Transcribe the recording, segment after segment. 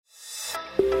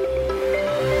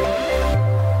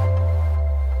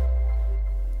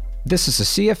This is a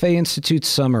CFA Institute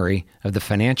summary of the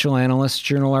Financial Analyst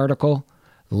Journal article,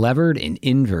 Levered and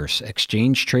Inverse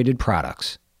Exchange Traded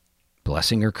Products,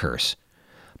 Blessing or Curse,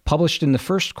 published in the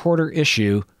first quarter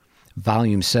issue,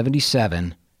 Volume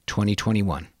 77,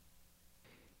 2021.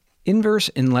 Inverse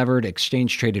and levered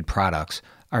exchange traded products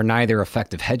are neither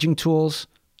effective hedging tools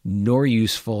nor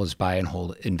useful as buy and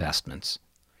hold investments.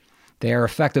 They are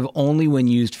effective only when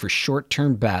used for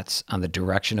short-term bets on the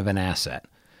direction of an asset.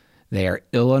 They are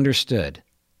ill understood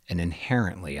and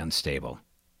inherently unstable.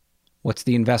 What's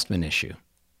the investment issue?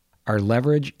 Are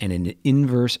leverage and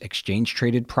inverse exchange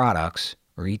traded products,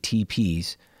 or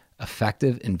ETPs,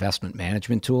 effective investment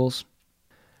management tools?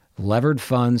 Levered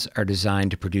funds are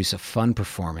designed to produce a fund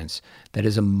performance that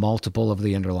is a multiple of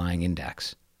the underlying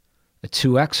index. A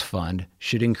 2x fund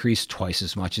should increase twice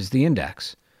as much as the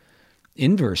index.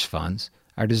 Inverse funds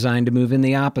are designed to move in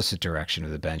the opposite direction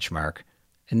of the benchmark,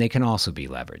 and they can also be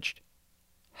leveraged.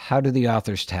 How do the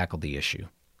authors tackle the issue?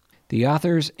 The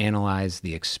authors analyze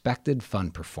the expected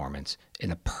fund performance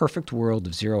in a perfect world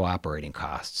of zero operating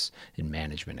costs and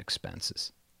management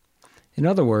expenses. In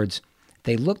other words,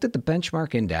 they looked at the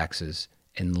benchmark indexes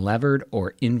and levered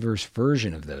or inverse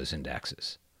version of those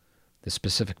indexes. The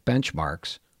specific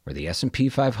benchmarks were the S&P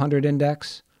 500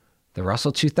 index, the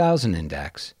Russell 2000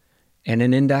 index, and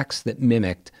an index that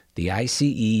mimicked the ICE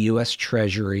U.S.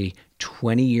 Treasury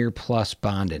 20-year plus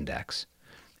bond index,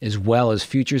 as well as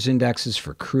futures indexes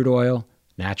for crude oil,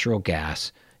 natural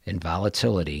gas, and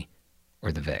volatility,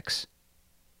 or the VIX.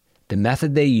 The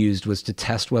method they used was to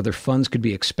test whether funds could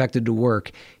be expected to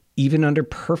work even under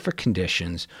perfect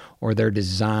conditions, or their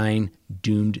design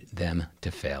doomed them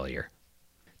to failure.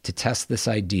 To test this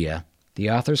idea, the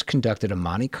authors conducted a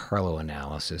Monte Carlo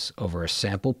analysis over a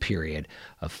sample period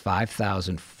of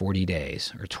 5,040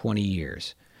 days, or 20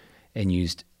 years, and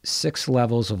used 6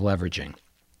 levels of leveraging,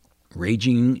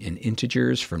 ranging in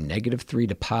integers from -3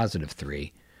 to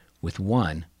 +3, with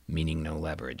 1 meaning no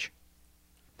leverage.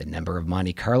 The number of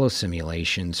Monte Carlo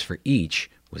simulations for each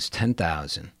was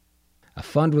 10,000. A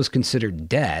fund was considered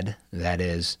dead, that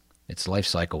is, its life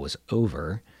cycle was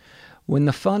over, when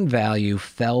the fund value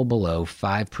fell below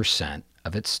 5%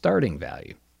 of its starting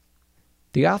value.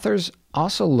 The authors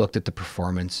also looked at the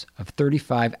performance of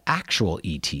 35 actual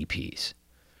ETPs.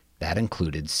 That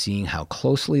included seeing how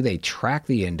closely they tracked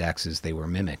the indexes they were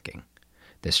mimicking.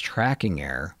 This tracking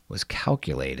error was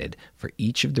calculated for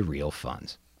each of the real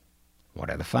funds.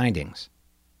 What are the findings?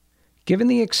 Given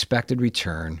the expected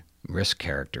return risk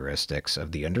characteristics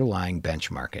of the underlying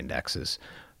benchmark indexes,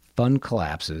 fund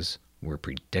collapses were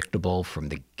predictable from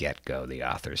the get-go, the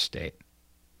authors state.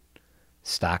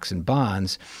 Stocks and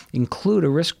bonds include a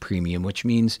risk premium, which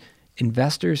means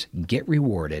investors get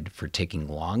rewarded for taking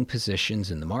long positions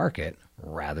in the market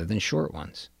rather than short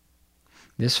ones.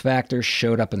 This factor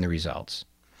showed up in the results.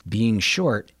 Being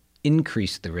short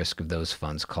increased the risk of those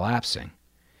funds collapsing.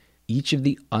 Each of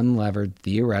the unlevered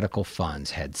theoretical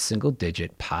funds had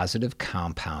single-digit positive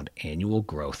compound annual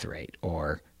growth rate,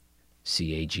 or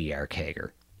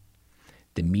CAGR.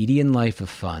 The median life of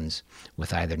funds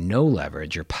with either no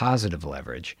leverage or positive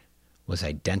leverage was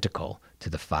identical to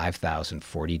the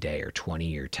 5,040-day or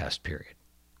 20-year test period.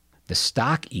 The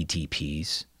stock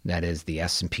ETPs, that is the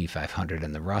S&P 500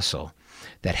 and the Russell,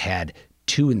 that had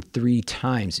 2 and 3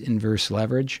 times inverse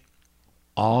leverage,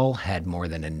 all had more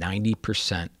than a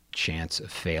 90% chance of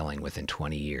failing within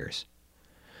 20 years.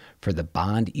 For the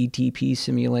bond ETP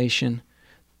simulation,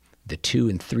 the 2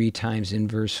 and 3 times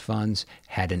inverse funds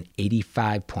had an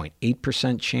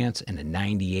 85.8% chance and a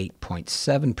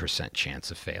 98.7%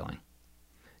 chance of failing.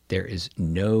 There is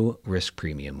no risk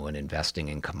premium when investing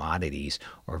in commodities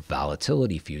or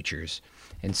volatility futures,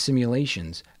 and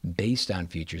simulations based on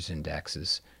futures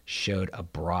indexes showed a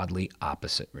broadly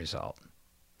opposite result.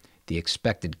 The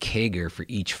expected CAGR for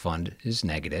each fund is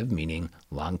negative, meaning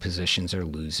long positions are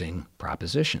losing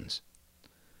propositions.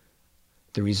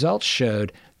 The results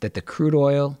showed that the crude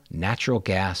oil, natural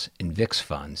gas, and VIX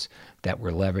funds that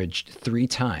were leveraged 3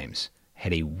 times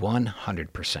had a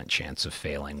 100% chance of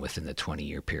failing within the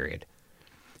 20-year period.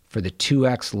 For the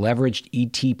 2x leveraged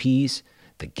ETPs,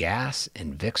 the gas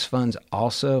and VIX funds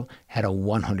also had a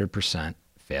 100%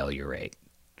 failure rate.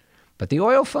 But the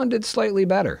oil fund did slightly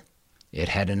better. It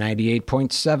had a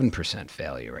 98.7%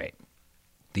 failure rate.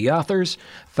 The authors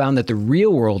found that the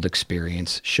real-world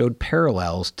experience showed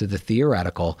parallels to the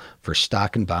theoretical for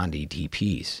stock and bond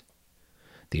ETPs.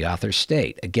 The authors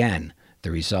state, again, the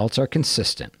results are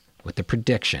consistent with the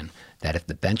prediction that if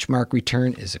the benchmark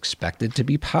return is expected to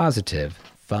be positive,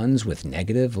 funds with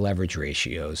negative leverage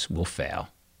ratios will fail.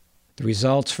 The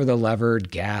results for the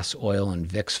levered gas, oil, and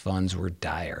VIX funds were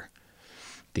dire.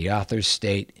 The authors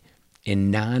state,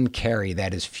 In non-carry,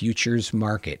 that is futures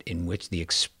market in which the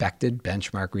expected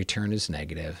benchmark return is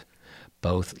negative,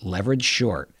 both leveraged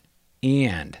short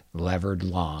and levered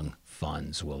long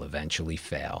funds will eventually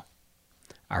fail.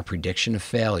 Our prediction of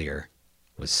failure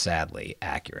was sadly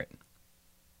accurate.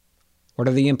 What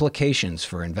are the implications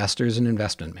for investors and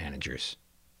investment managers?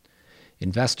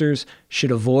 Investors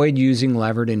should avoid using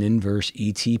levered and inverse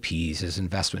ETPs as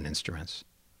investment instruments.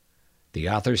 The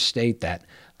authors state that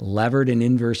levered and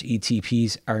inverse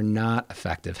ETPs are not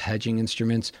effective hedging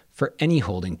instruments for any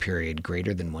holding period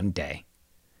greater than 1 day.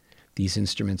 These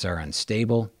instruments are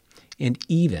unstable, and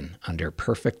even under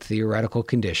perfect theoretical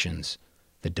conditions,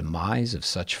 the demise of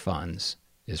such funds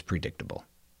is predictable.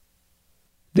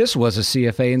 This was a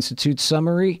CFA Institute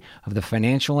summary of the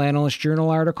Financial Analyst Journal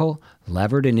article,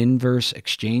 Levered and Inverse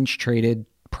Exchange Traded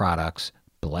Products,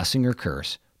 Blessing or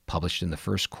Curse, published in the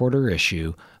first quarter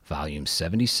issue, volume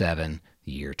 77,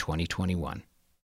 the year 2021.